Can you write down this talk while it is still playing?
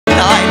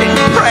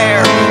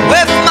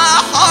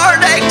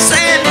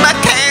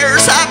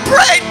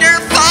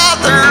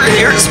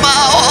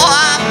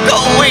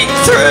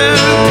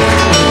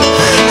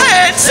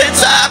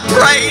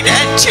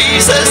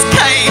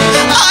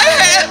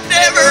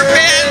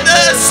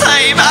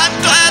name. I'm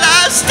glad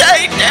I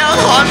stayed down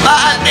on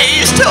my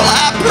knees till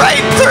I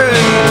prayed through.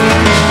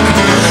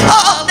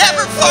 I'll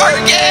never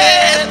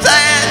forget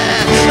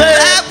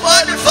that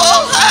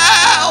wonderful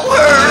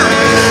hour.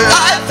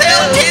 I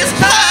felt His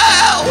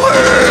power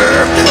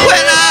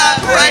when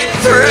I prayed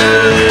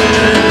through.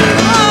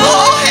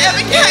 Oh,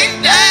 heaven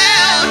came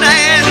down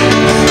and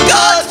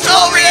God's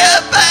glory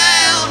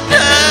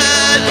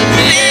abounded.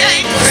 The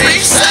angels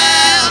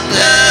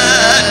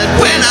resounded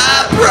when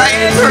I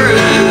prayed through.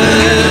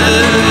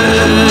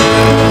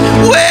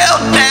 Well,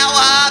 now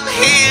I'm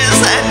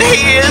His and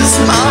He is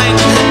mine.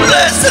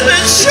 Blessed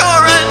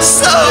assurance,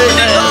 so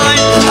divine.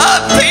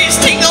 I'm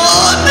feasting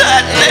on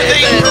that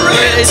living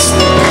bread.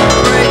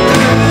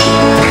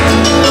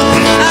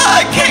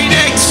 I can't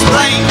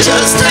explain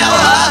just how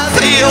I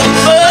feel,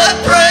 but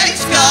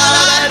praise God,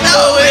 I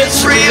know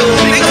it's real,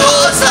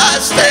 because I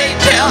stayed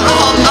down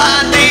on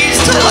my knees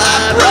till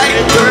I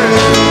prayed through.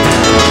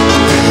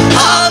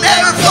 I'll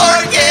never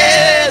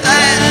forget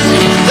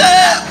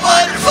that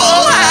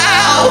wonderful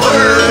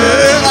hour.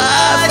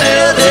 I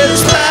felt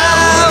His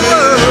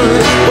power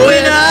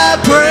when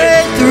I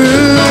prayed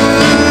through.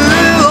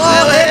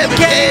 Oh, heaven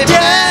came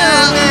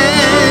down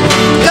and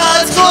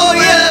God's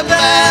glory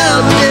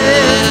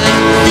abounded.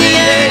 The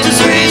angels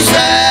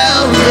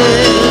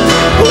resounded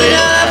when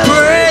I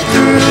prayed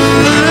through.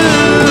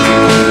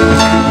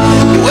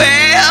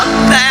 Well,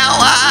 now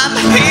I'm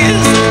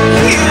His,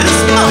 He is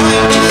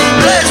mine.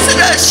 Blessed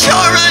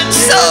assurance,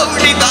 so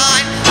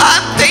divine.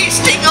 I'm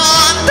feasting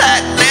on that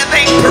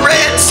living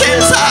bread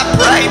since I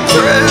prayed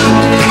through.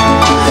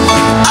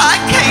 I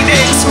can't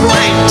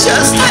explain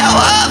just how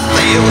I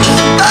feel,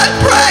 but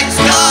praise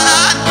God,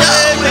 I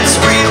know it's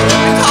real,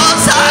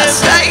 because I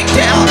stayed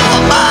down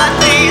on my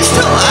knees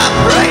till I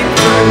prayed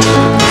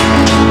through.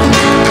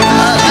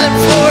 I'll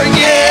never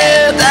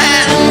forget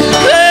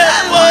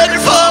that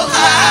wonderful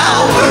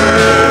hour.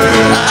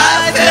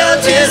 I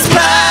felt His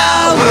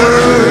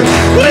power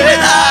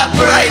when I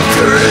prayed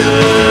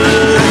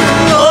through.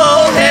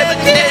 Oh, heaven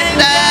came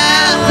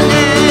down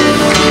and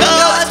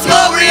God's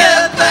glory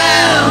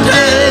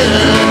abounded.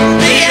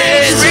 The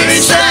angels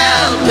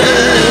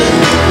resounded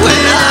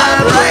when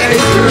I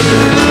prayed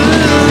through.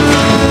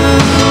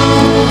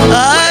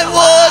 I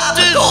was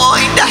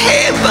going to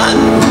heaven.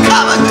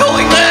 I'm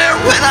going there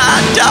when I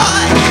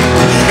die.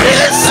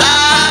 Yes,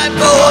 I'm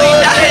going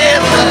to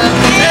heaven.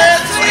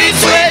 Yes, sweet,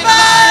 sweet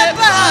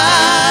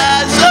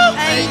bye-bye. So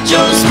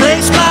angels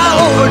place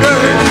my order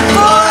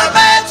for a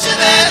mansion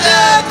and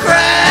a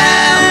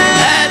crown.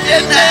 And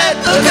in that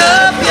book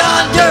up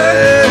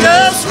yonder,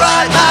 just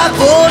write my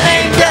full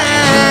name down.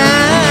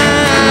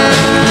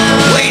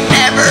 We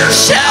never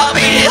shall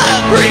be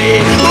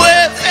hungry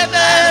with Him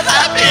that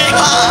I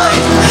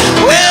behind.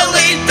 We'll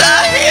eat the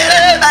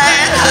hidden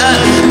manna,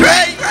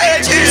 great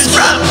riches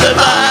from the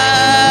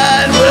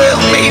vine.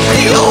 We'll meet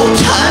the old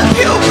time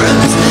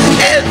pilgrims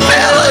in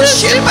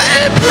fellowship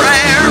and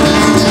prayer.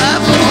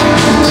 I'm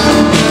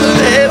going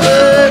to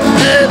heaven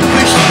and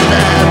wish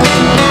that.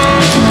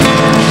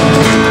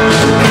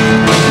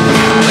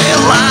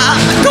 Well,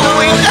 I'm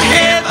going to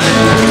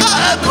heaven.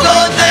 I'm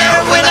going there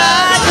when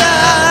I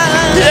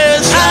die.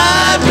 Yes,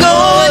 I'm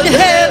going to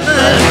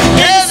heaven.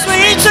 Yes,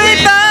 sweet,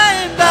 sweet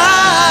by and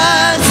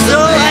by.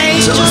 So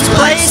angels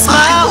place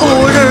my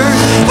order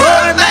for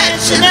a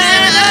mansion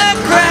and a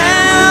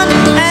crown.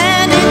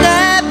 And in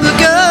that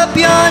book up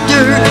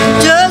yonder,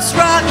 just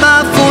write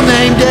my full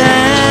name down.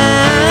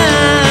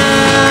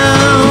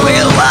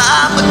 Well,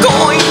 I'm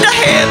going to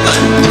heaven.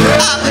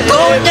 I'm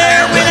going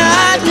there when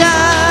I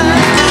die.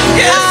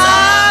 Yes,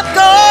 I'm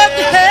going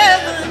to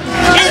heaven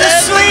in the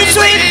sweet,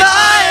 sweet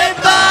by and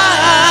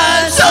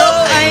by. So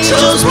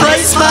angels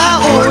place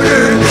my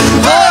order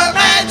for a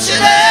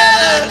mansion and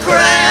a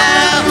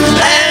crown.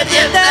 And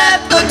in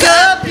that book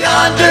up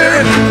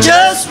yonder,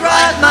 just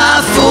write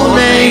my full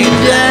name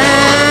down.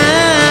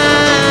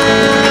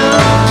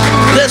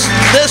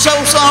 This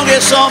old song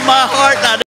is on my heart.